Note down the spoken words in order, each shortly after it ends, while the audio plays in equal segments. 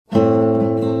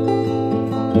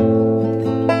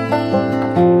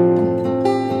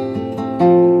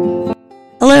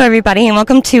everybody, and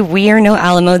welcome to We Are No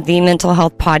Alamo, the mental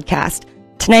health podcast.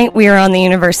 Tonight, we are on the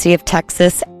University of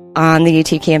Texas on the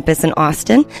UT campus in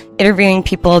Austin, interviewing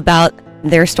people about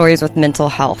their stories with mental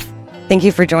health. Thank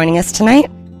you for joining us tonight,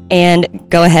 and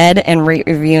go ahead and rate,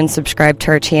 review, and subscribe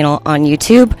to our channel on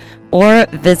YouTube, or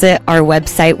visit our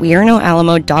website,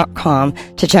 wearenoalamo.com,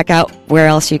 to check out where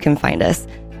else you can find us.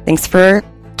 Thanks for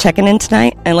checking in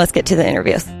tonight, and let's get to the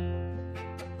interviews.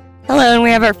 Hello, and we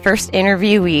have our first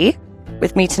interviewee.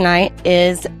 With me tonight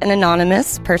is an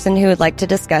anonymous person who would like to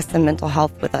discuss the mental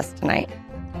health with us tonight.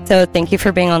 So thank you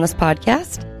for being on this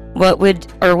podcast. What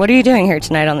are you doing here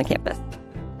tonight on the campus?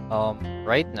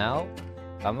 Right now,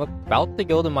 I'm about to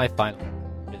go to my final,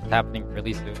 which is happening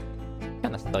really soon.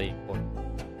 Kind of studying for it.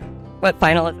 What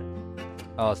final is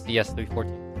it? CS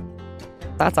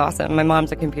 314. That's awesome. My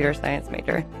mom's a computer science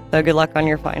major, so good luck on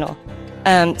your final.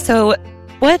 So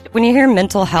when you hear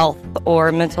mental health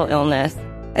or mental illness,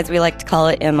 as we like to call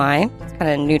it, MI, it's kind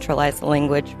of neutralize the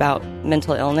language about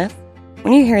mental illness.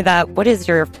 When you hear that, what is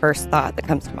your first thought that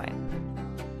comes to mind?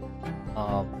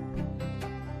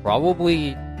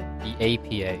 Probably the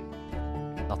APA.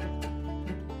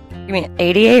 Nothing. You mean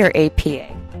ADA or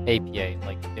APA? APA,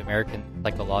 like the American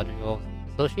Psychological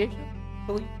Association, I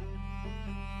believe.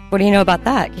 What do you know about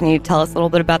that? Can you tell us a little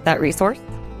bit about that resource?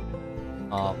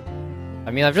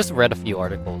 I've just read a few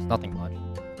articles, nothing much.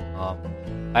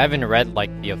 I haven't read,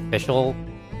 the official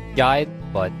guide,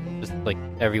 but just,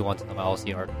 every once in a while I'll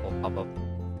see an article pop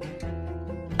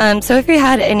up. So if you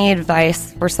had any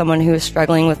advice for someone who is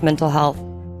struggling with mental health,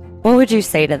 what would you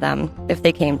say to them if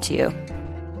they came to you?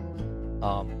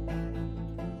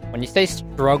 When you say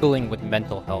struggling with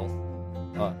mental health,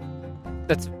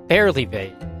 that's fairly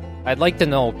vague. I'd like to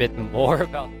know a bit more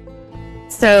about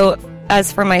it. So,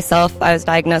 as for myself, I was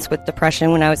diagnosed with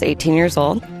depression when I was 18 years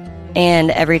old.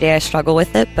 And every day I struggle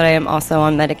with it, but I am also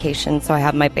on medication, so I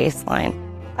have my baseline.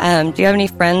 Do you have any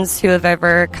friends who have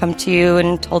ever come to you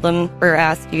and told them or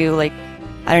asked you, I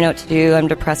don't know what to do, I'm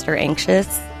depressed or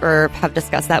anxious, or have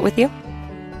discussed that with you?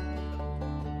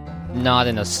 Not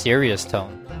in a serious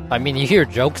tone. You hear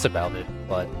jokes about it,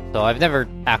 so I've never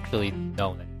actually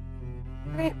known it.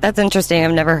 Right. That's interesting.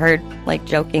 I've never heard,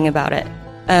 joking about it.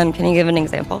 Can you give an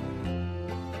example?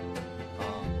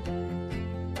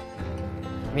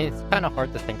 It's kind of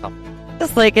hard to think of.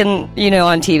 Just on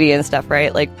TV and stuff,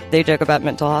 right? They joke about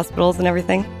mental hospitals and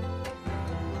everything.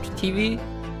 TV,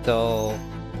 so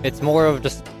it's more of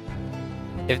just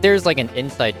if there's an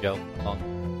inside joke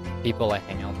among people I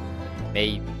hang out with,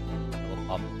 maybe it will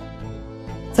pop.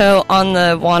 So on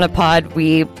the WannaPod,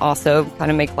 we also kind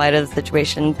of make light of the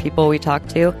situation, people we talk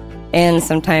to, and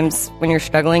sometimes when you're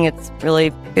struggling, it's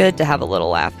really good to have a little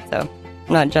laugh. So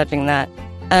I'm not judging that.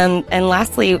 And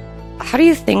lastly, how do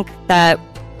you think that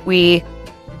we,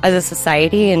 as a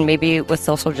society and maybe with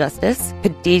social justice,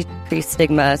 could decrease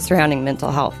stigma surrounding mental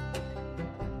health?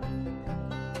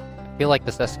 I feel like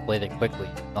this escalated quickly,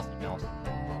 nothing else.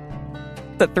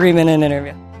 It's a 3-minute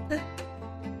interview.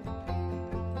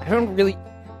 I don't really...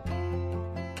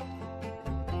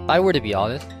 If I were to be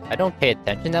honest, I don't pay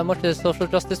attention that much to the social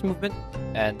justice movement,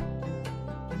 and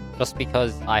just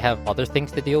because I have other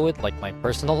things to deal with, like my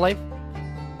personal life.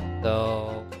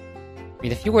 So...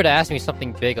 if you were to ask me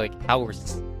something big, like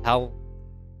how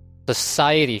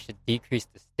society should decrease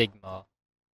the stigma,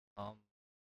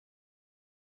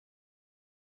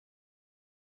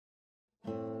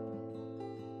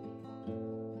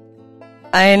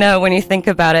 I know, when you think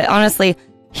about it, honestly,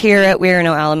 here at We Are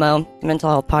No Alamo, the mental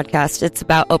health podcast, it's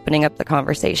about opening up the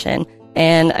conversation.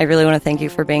 And I really want to thank you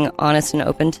for being honest and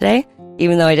open today,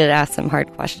 even though I did ask some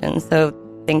hard questions. So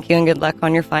thank you and good luck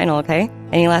on your final, okay?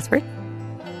 Any last words?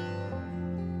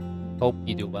 Hope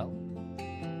you do well.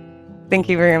 Thank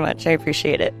you very much. I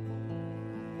appreciate it.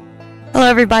 Hello,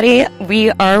 everybody.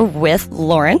 We are with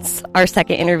Lawrence, our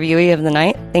second interviewee of the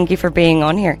night. Thank you for being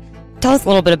on here. Tell us a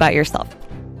little bit about yourself.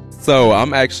 So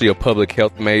I'm actually a public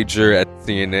health major at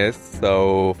CNS,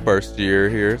 so first year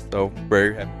here, so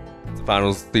very happy. The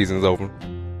finals season's over.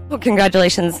 Well,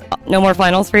 congratulations. No more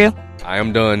finals for you? I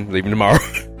am done. Leaving tomorrow.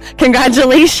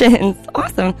 Congratulations.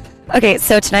 Awesome. Okay,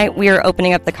 so tonight we are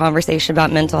opening up the conversation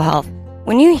about mental health.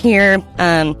 When you hear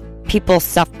people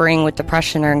suffering with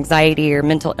depression or anxiety or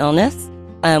mental illness,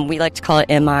 we like to call it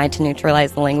MI to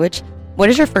neutralize the language. What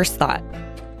is your first thought?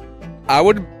 I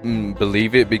would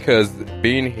believe it because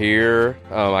being here,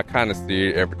 I kind of see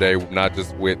it every day, not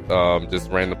just with just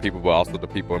random people, but also the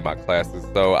people in my classes.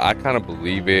 So I kind of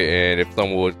believe it, and if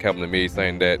someone would come to me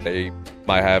saying that they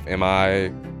might have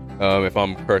MI, if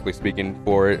I'm correctly speaking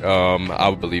for it, I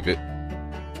would believe it.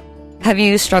 Have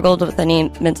you struggled with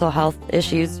any mental health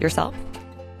issues yourself?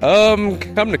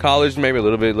 Coming to college, maybe being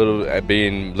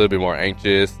a little bit more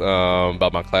anxious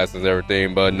about my classes and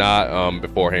everything, but not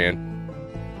beforehand.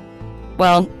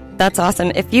 Well, that's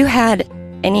awesome. If you had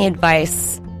any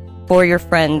advice for your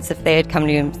friends, if they had come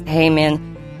to you and say, hey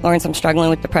man, Lawrence, I'm struggling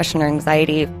with depression or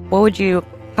anxiety, how would you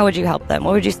help them?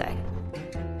 What would you say?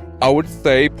 I would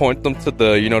say point them to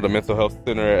the mental health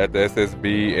center at the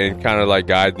SSB and kind of like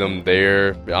guide them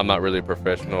there. I'm not really a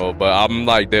professional, but I'm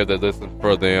like there to listen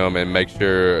for them and make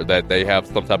sure that they have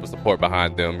some type of support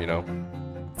behind them,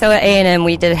 So at A&M,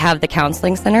 we did have the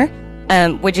counseling center.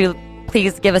 Would you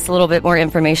please give us a little bit more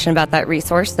information about that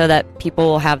resource so that people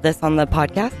will have this on the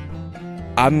podcast?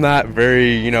 I'm not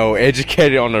very,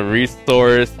 educated on the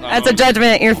resource. That's a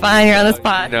judgment. You're fine. You're on the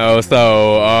spot.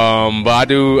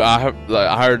 But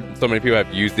I heard so many people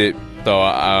have used it, so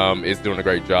it's doing a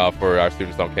great job for our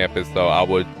students on campus. So I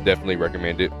would definitely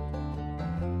recommend it.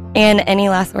 And any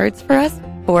last words for us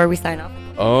before we sign off?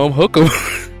 Hook 'em.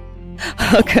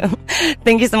 Hook 'em.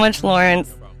 Thank you so much,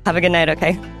 Lawrence. Have a good night.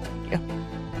 Okay. Thank you.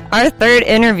 Our third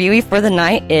interviewee for the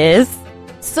night is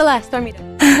Celeste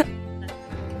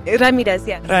Ramirez,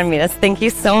 yes. Ramirez. Thank you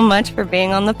so much for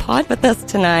being on the pod with us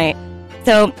tonight.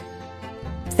 So,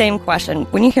 same question.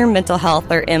 When you hear mental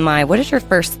health or MI, what is your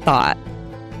first thought?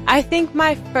 I think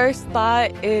my first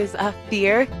thought is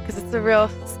fear, because it's a real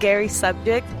scary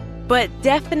subject, but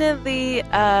definitely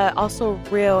also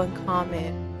real and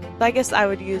common. So I guess I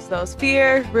would use those.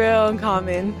 Fear, real, and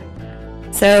common.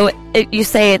 So, you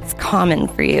say it's common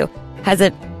for you. Has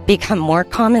it become more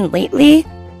common lately?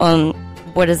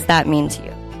 What does that mean to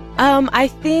you? I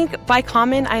think by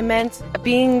common, I meant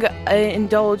being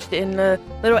indulged in the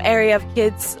little area of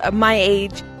kids my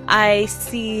age. I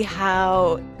see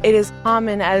how it is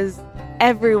common as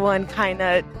everyone kind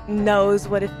of knows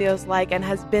what it feels like and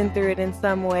has been through it in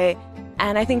some way.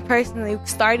 And I think personally,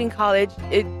 starting college,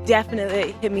 it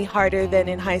definitely hit me harder than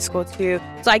in high school too.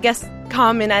 So I guess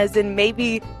common as in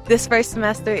maybe this first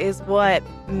semester is what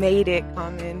made it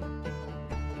common.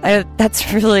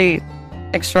 That's really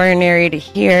extraordinary to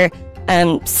hear.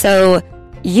 So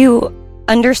you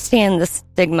understand the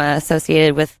stigma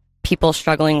associated with people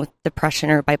struggling with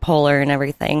depression or bipolar and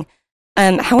everything.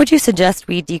 How would you suggest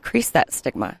we decrease that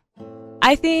stigma?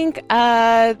 I think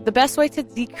the best way to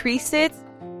decrease it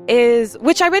is,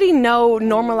 which I already know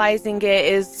normalizing it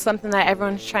is something that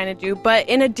everyone's trying to do, but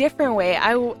in a different way.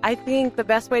 I think the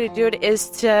best way to do it is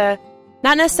to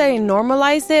not necessarily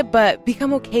normalize it, but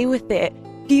become okay with it.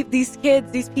 These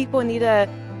kids, these people need to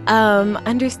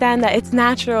understand that it's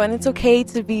natural and it's okay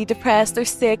to be depressed or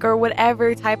sick or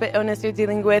whatever type of illness you're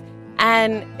dealing with.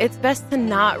 And it's best to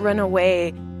not run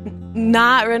away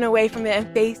from it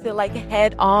and face it like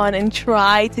head on and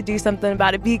try to do something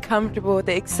about it. Be comfortable with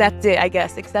it. Accept it, I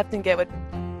guess. Accept and get what.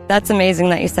 That's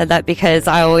amazing that you said that, because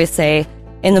I always say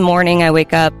in the morning I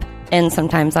wake up and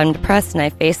sometimes I'm depressed and I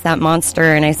face that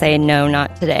monster and I say, no,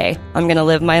 not today. I'm going to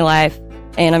live my life.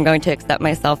 And I'm going to accept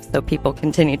myself so people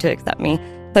continue to accept me.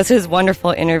 This was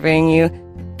wonderful interviewing you.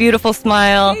 Beautiful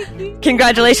smile.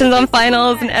 Congratulations on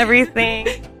finals and everything.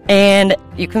 And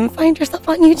you can find yourself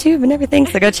on YouTube and everything,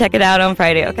 so go check it out on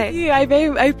Friday, okay? Yeah,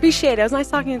 I appreciate it. It was nice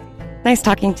talking to you. Nice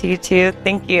talking to you, too.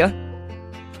 Thank you.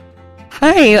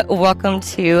 Hi, welcome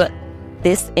to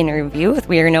this interview with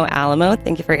We Are No Alamo.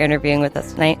 Thank you for interviewing with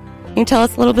us tonight. Can you tell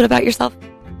us a little bit about yourself?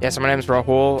 Yeah, so my name is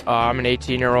Rahul. I'm an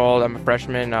 18-year-old. I'm a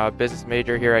freshman business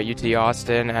major here at UT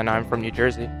Austin, and I'm from New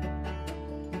Jersey.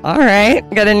 All right.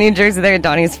 Got a New Jersey there.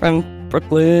 Donnie's from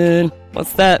Brooklyn.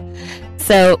 What's that?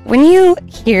 So when you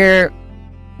hear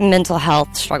mental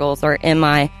health struggles or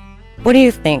MI, what do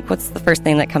you think? What's the first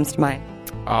thing that comes to mind?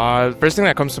 The first thing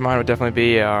that comes to mind would definitely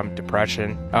be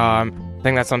depression. I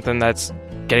think that's something that's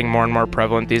getting more and more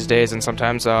prevalent these days, and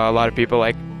sometimes a lot of people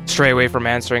stray away from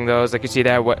answering those. You see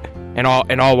that in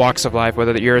all walks of life,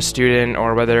 whether you're a student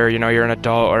or whether you're an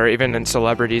adult, or even in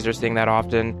celebrities are seeing that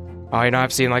often.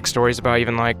 I've seen stories about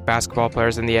even basketball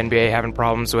players in the NBA having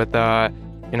problems with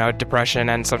depression,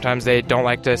 and sometimes they don't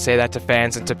like to say that to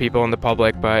fans and to people in the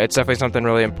public, but it's definitely something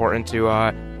really important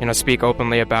to speak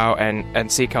openly about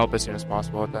and seek help as soon as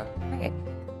possible with that. Okay.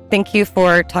 Thank you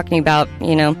for talking about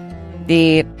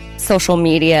the social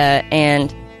media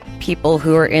and people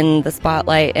who are in the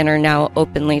spotlight and are now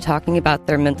openly talking about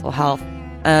their mental health.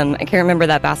 I can't remember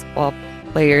that basketball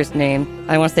player's name.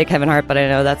 I want to say Kevin Hart, but I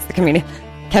know that's the comedian.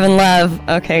 Kevin Love.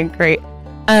 Okay, great.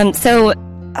 So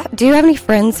do you have any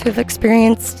friends who've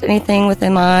experienced anything with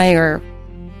MI or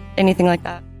anything like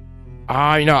that?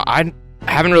 I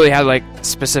haven't really had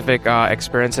specific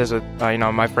experiences with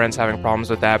my friends having problems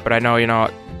with that, but I know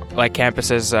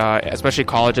campuses, especially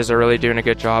colleges, are really doing a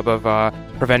good job of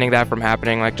preventing that from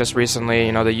happening. Just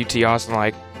recently, the UT Austin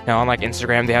on like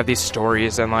Instagram, they have these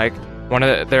stories, and like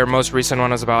their most recent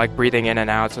one was about like breathing in and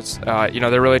out. So it's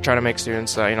they're really trying to make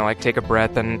students like take a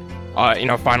breath, and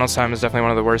finals time is definitely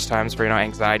one of the worst times for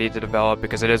anxiety to develop,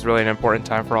 because it is really an important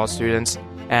time for all students.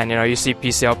 And you see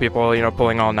PCL people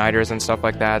pulling all-nighters and stuff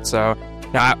like that. So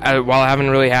while I haven't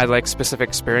really had like specific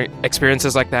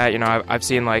experiences like that, I've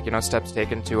seen like steps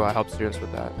taken to help students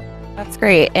with that. That's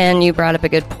great. And you brought up a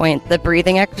good point. The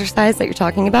breathing exercise that you're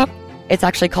talking about, it's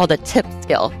actually called a TIP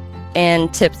skill.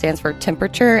 And TIP stands for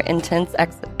temperature, intense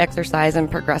exercise, and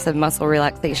progressive muscle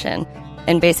relaxation.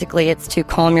 And basically it's to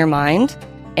calm your mind.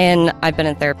 And I've been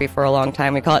in therapy for a long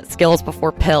time. We call it skills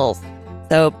before pills.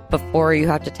 So before you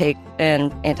have to take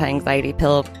an anti-anxiety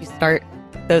pill, you start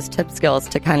those TIP skills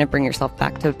to kind of bring yourself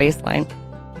back to a baseline.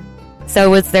 So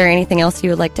was there anything else you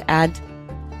would like to add?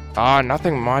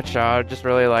 Nothing much. Just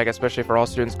really like, especially for all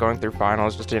students going through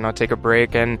finals, just to, take a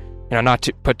break and, not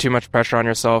to put too much pressure on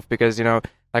yourself, because,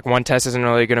 like one test isn't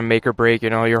really going to make or break,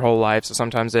 your whole life. So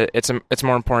sometimes it's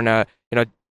more important to,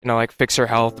 like fix your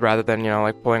health rather than,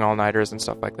 like pulling all-nighters and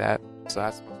stuff like that. So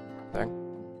that's the most important thing.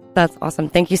 That's awesome.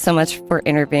 Thank you so much for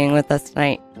interviewing with us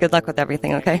tonight. Good luck with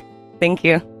everything, okay? Thank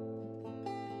you.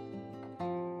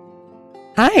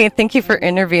 Hi, thank you for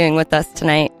interviewing with us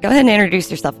tonight. Go ahead and introduce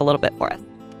yourself a little bit for us.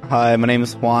 Hi, my name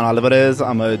is Juan Olivares.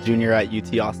 I'm a junior at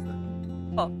UT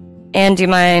Austin. Cool. And do you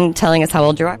mind telling us how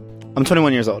old you are? I'm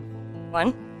 21 years old.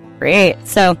 Great.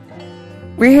 So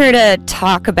we're here to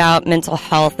talk about mental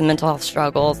health and mental health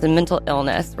struggles and mental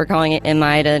illness. We're calling it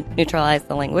MI to neutralize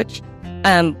the language.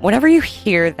 Whenever you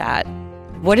hear that,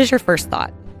 what is your first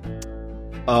thought?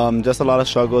 Just a lot of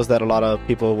struggles that a lot of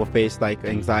people will face, like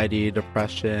anxiety,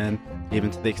 depression,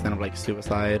 even to the extent of like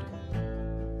suicide.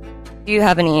 Do you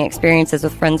have any experiences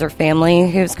with friends or family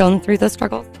who's gone through those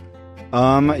struggles?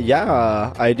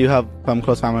 Yeah, I do have some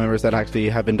close family members that actually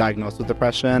have been diagnosed with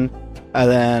depression. And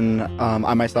then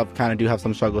I myself kind of do have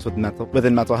some struggles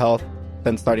within mental health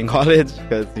since starting college,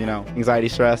 because, anxiety,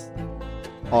 stress,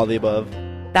 all the above.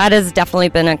 That has definitely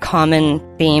been a common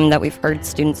theme that we've heard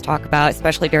students talk about,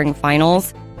 especially during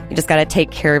finals. You just got to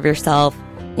take care of yourself.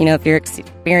 If you're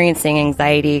experiencing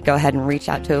anxiety, go ahead and reach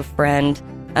out to a friend.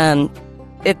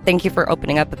 Thank you for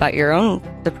opening up about your own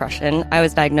depression. I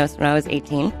was diagnosed when I was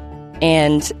 18,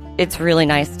 and it's really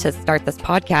nice to start this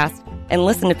podcast and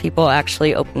listen to people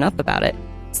actually open up about it.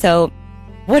 So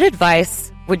what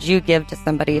advice would you give to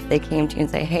somebody if they came to you and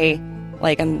say, hey,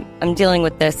 like I'm dealing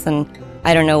with this and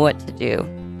I don't know what to do?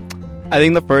 I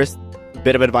think the first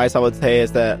bit of advice I would say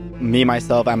is that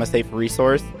myself, I'm a safe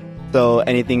resource. So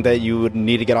anything that you would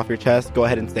need to get off your chest, go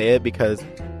ahead and say it, because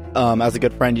as a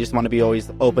good friend, you just want to be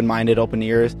always open-minded, open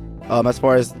ears. As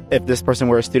far as if this person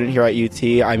were a student here at UT,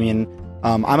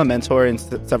 I'm a mentor in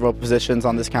several positions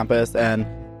on this campus, and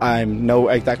I know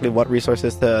exactly what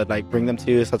resources to bring them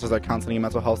to, such as our counseling and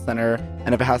mental health center.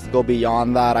 And if it has to go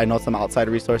beyond that, I know some outside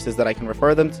resources that I can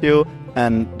refer them to,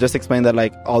 and just explain that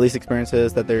all these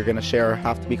experiences that they're going to share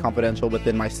have to be confidential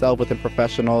within myself, within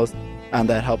professionals, and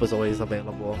that help is always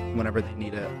available whenever they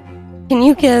need it. Can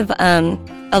you give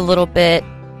a little bit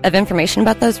of information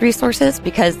about those resources?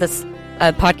 Because this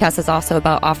podcast is also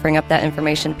about offering up that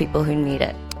information to people who need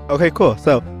it. Okay, cool.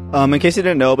 So in case you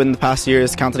didn't know, but in the past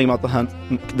years, the Counseling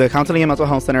and Mental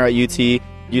Health Center at UT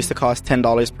used to cost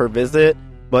 $10 per visit,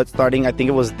 but starting, I think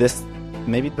it was this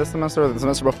semester or the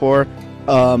semester before,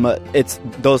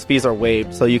 those fees are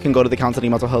waived. So you can go to the Counseling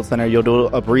and Mental Health Center, you'll do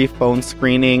a brief phone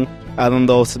screening, and then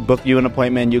they'll book you an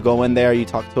appointment, you go in there, you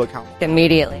talk to a counselor.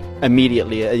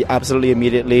 Immediately, absolutely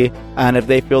immediately. And if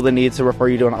they feel the need to refer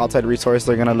you to an outside resource,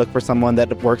 they're going to look for someone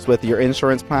that works with your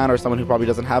insurance plan, or someone who probably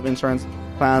doesn't have insurance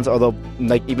plans. Although,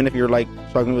 even if you're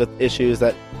struggling with issues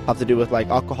that have to do with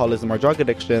alcoholism or drug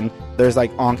addiction, there's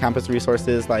on-campus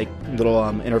resources,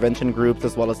 little intervention groups,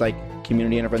 as well as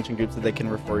community intervention groups that they can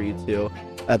refer you to.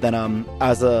 And then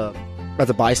as a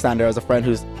bystander, as a friend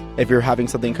if you're having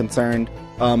something concerned,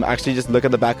 actually just look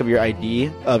at the back of your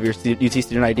ID, of your UT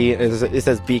student ID. It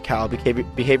says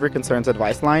BCAL, Behavior Concerns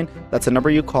Advice Line. That's the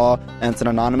number you call, and it's an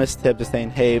anonymous tip just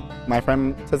saying, hey, my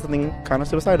friend said something kind of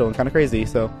suicidal and kind of crazy.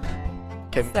 So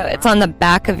it's on the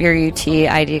back of your UT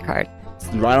ID card. It's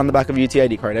right on the back of UT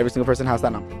ID card. Every single person has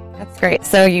that number. That's great.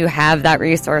 So you have that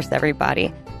resource,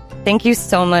 everybody. Thank you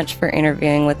so much for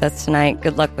interviewing with us tonight.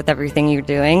 Good luck with everything you're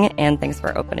doing, and thanks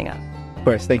for opening up. Of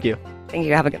course. Thank you. Thank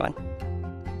you. Have a good one.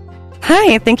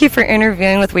 Hi. Thank you for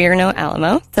interviewing with We Are No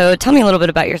Alamo. So tell me a little bit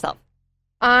about yourself.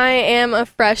 I am a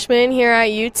freshman here at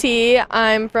UT.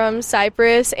 I'm from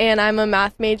Cyprus, and I'm a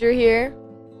math major here.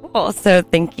 Cool. So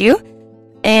thank you.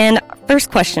 And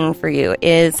first question for you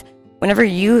is, whenever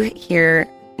you hear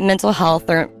mental health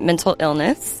or mental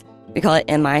illness, we call it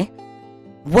MI,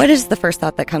 What is the first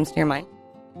thought that comes to your mind?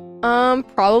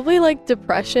 Probably like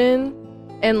depression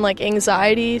and like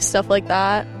anxiety, stuff like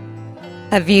that.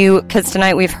 Have you, because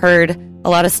tonight we've heard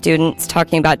a lot of students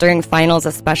talking about during finals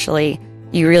especially,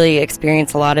 you really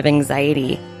experience a lot of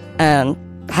anxiety.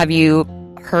 Have you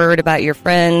heard about your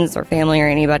friends or family or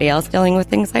anybody else dealing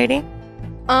with anxiety?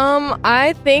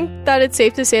 I think that it's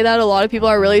safe to say that a lot of people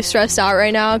are really stressed out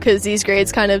right now because these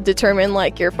grades kind of determine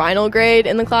like your final grade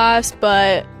in the class,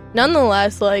 but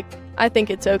nonetheless, like, I think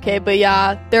it's okay. But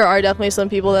yeah, there are definitely some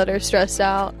people that are stressed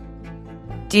out.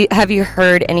 Have you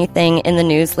heard anything in the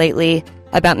news lately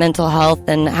about mental health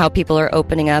and how people are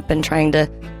opening up and trying to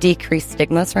decrease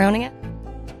stigma surrounding it?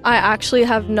 I actually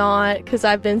have not because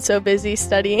I've been so busy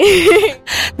studying.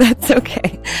 That's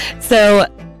okay. So,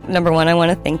 number one, I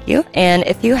want to thank you. And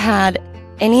if you had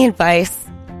any advice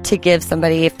to give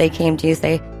somebody if they came to you,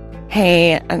 say,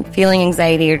 hey, I'm feeling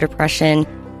anxiety or depression,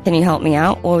 can you help me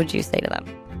out? What would you say to them?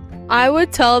 I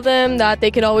would tell them that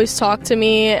they could always talk to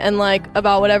me and like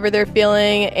about whatever they're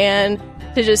feeling and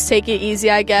to just take it easy,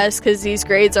 I guess, because these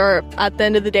grades are, at the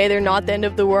end of the day, they're not the end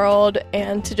of the world,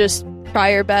 and to just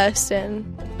try your best and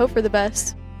hope for the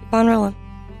best. Keep on rolling.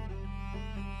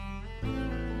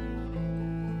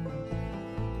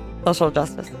 Social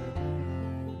justice.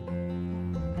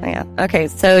 Oh, yeah. Okay,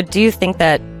 so do you think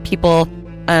that people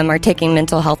are taking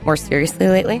mental health more seriously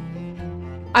lately?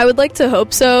 I would like to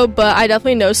hope so, but I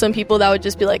definitely know some people that would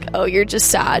just be like, oh, you're just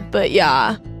sad. But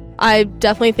yeah, I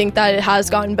definitely think that it has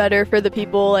gotten better for the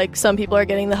people. Like, some people are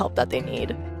getting the help that they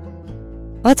need.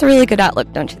 Well, that's a really good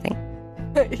outlook, don't you think?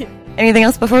 Anything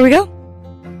else before we go?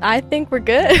 I think we're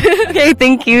good. Okay,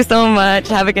 thank you so much.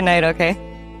 Have a good night, okay?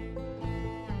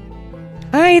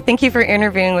 Hi, thank you for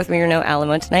interviewing with Me or No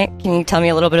Alamo tonight. Can you tell me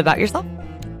a little bit about yourself?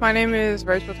 My name is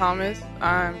Rachel Thomas.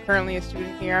 I'm currently a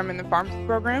student here. I'm in the pharmacy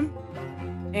program,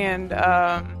 and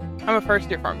I'm a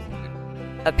first-year pharmacy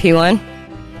student. A P1?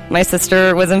 My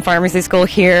sister was in pharmacy school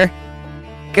here.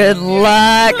 Good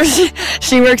luck.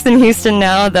 She works in Houston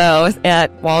now, though,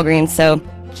 at Walgreens, so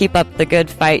keep up the good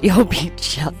fight. You'll be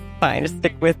just fine. Just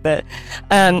stick with it.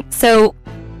 So,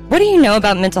 what do you know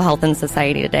about mental health in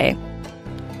society today?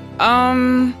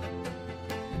 Well,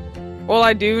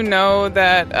 I do know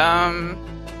that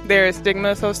there is stigma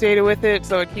associated with it,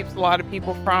 so it keeps a lot of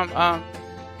people from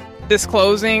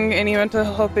disclosing any mental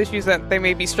health issues that they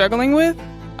may be struggling with.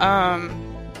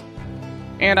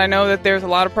 And I know that there's a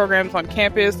lot of programs on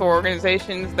campus or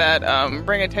organizations that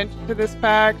bring attention to this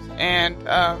fact, and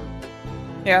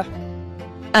yeah.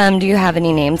 Do you have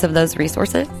any names of those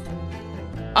resources?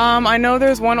 I know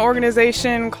there's one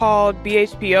organization called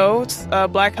BHPO, it's a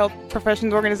Black Health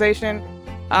Professions Organization.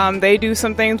 They do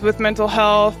some things with mental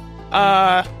health.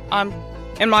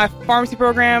 In my pharmacy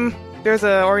program, there's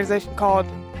an organization called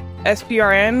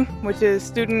SPRN, which is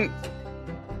Student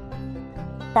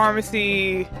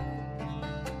Pharmacy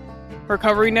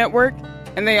Recovery Network,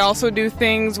 and they also do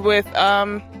things with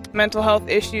mental health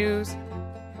issues.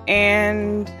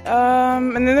 And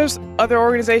then there's other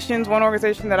organizations. One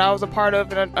organization that I was a part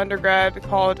of in an undergrad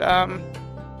called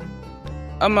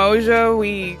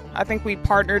Emoja. I think we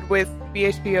partnered with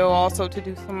BHPO also to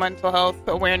do some mental health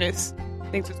awareness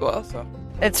things as well. So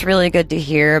it's really good to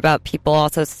hear about people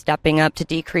also stepping up to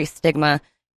decrease stigma,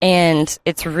 and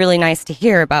it's really nice to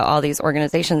hear about all these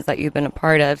organizations that you've been a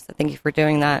part of. So thank you for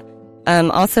doing that.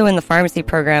 Also in the pharmacy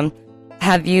program,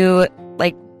 have you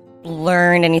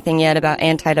learned anything yet about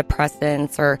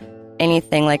antidepressants or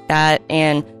anything like that?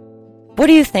 And what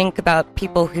do you think about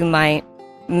people who might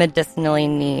medicinally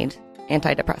need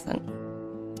antidepressants?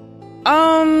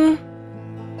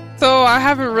 So I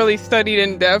haven't really studied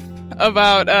in depth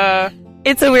about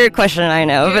it's a weird question, I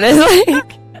know, but it's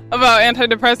like about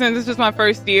antidepressants. It's just my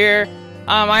first year.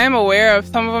 I am aware of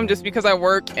some of them just because I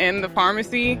work in the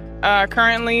pharmacy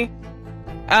currently.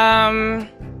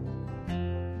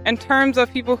 In terms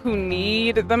of people who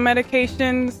need the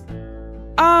medications,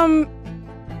 I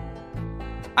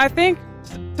think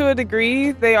to a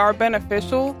degree they are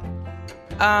beneficial.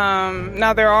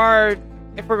 Now there are,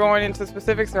 if we're going into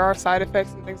specifics, there are side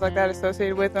effects and things like that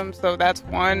associated with them. So that's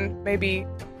one maybe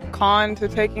con to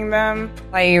taking them.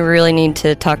 Why you really need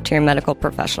to talk to your medical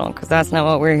professional, because that's not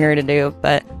what we're here to do.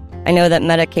 But I know that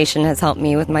medication has helped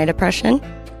me with my depression,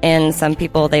 and some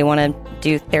people, they want to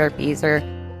do therapies or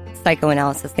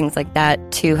psychoanalysis, things like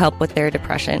that, to help with their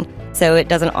depression. So it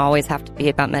doesn't always have to be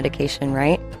about medication,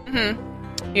 right?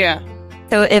 Mm-hmm. Yeah.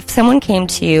 So if someone came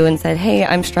to you and said, hey,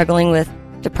 I'm struggling with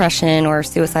depression or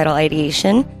suicidal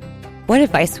ideation, what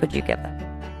advice would you give them?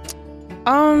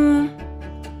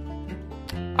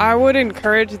 I would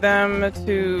encourage them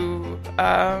to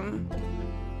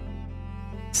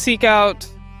seek out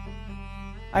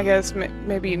I guess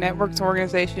maybe networks and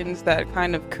organizations that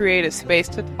kind of create a space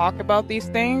to talk about these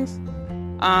things,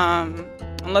 and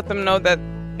let them know that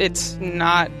it's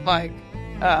not like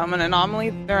an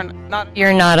anomaly.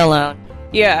 You're not alone.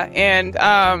 Yeah, and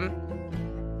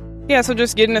so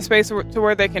just get in a space to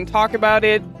where they can talk about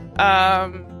it.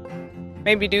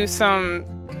 Maybe do some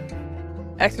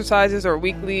exercises or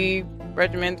weekly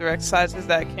regimens or exercises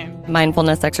that can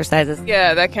mindfulness exercises.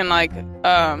 Yeah, that can like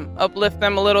uplift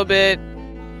them a little bit,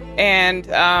 and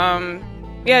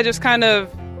just kind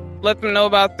of let them know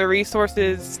about the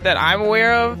resources that I'm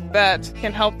aware of that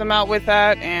can help them out with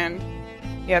that, and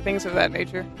things of that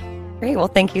nature. Great. Well,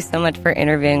 thank you so much for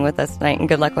interviewing with us tonight, and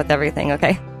good luck with everything.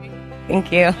 Okay.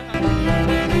 Thank you.